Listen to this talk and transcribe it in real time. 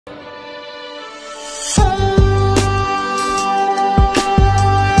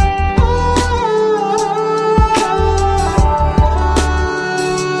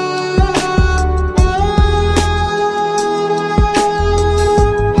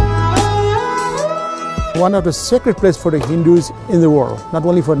one of the sacred places for the Hindus in the world, not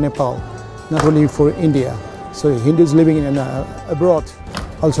only for Nepal, not only for India. So Hindus living in abroad,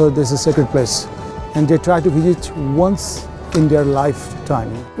 also this is a sacred place. And they try to visit once in their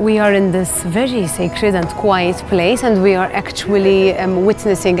lifetime. We are in this very sacred and quiet place, and we are actually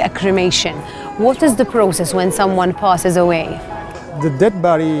witnessing a cremation. What is the process when someone passes away? The dead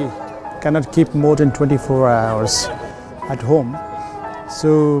body cannot keep more than 24 hours at home.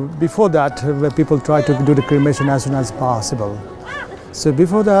 So before that, people try to do the cremation as soon as possible. So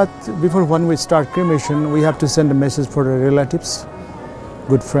before that, before when we start cremation, we have to send a message for the relatives,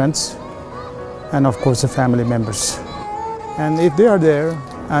 good friends, and of course the family members. And if they are there,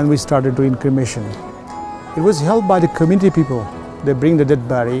 and we started doing cremation. It was helped by the community people. They bring the dead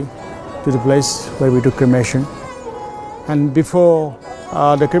body to the place where we do cremation. And before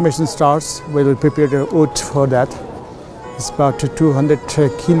the cremation starts, we will prepare the wood for that. It's about 200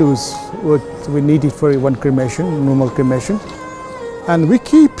 kilos wood we need it for one cremation, normal cremation. And we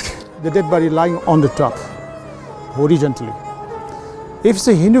keep the dead body lying on the top, horizontally. If it's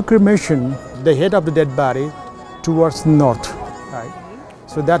a Hindu cremation, the head of the dead body towards north, right?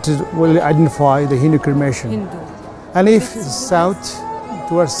 So that will identify the Hindu cremation. Hindu. And if south,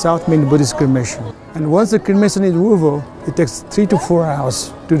 towards south means Buddhist cremation. And once the cremation is over, it takes 3 to 4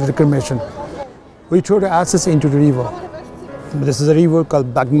 hours to do the cremation. We throw the ashes into the river. This is a river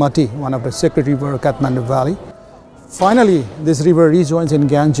called Bagmati, one of the sacred rivers of Kathmandu Valley. Finally, this river rejoins in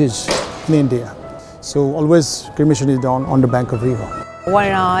Ganges in India. So always cremation is done on the bank of river.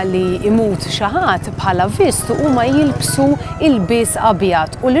 Wara li imut xi ħadd bħala vist huma jilbsu ilbies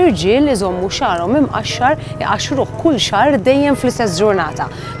abjad u l-irġiel iżommu xarhom imqaxxar iqaxxruh kull xahar dejjem fl-istess ġurnata.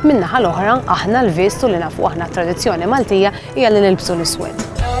 Min-naħa l-oħra aħna l-vist u li nafu aħna t-tradizzjoni Maltija hija li nilbsu l-iswed.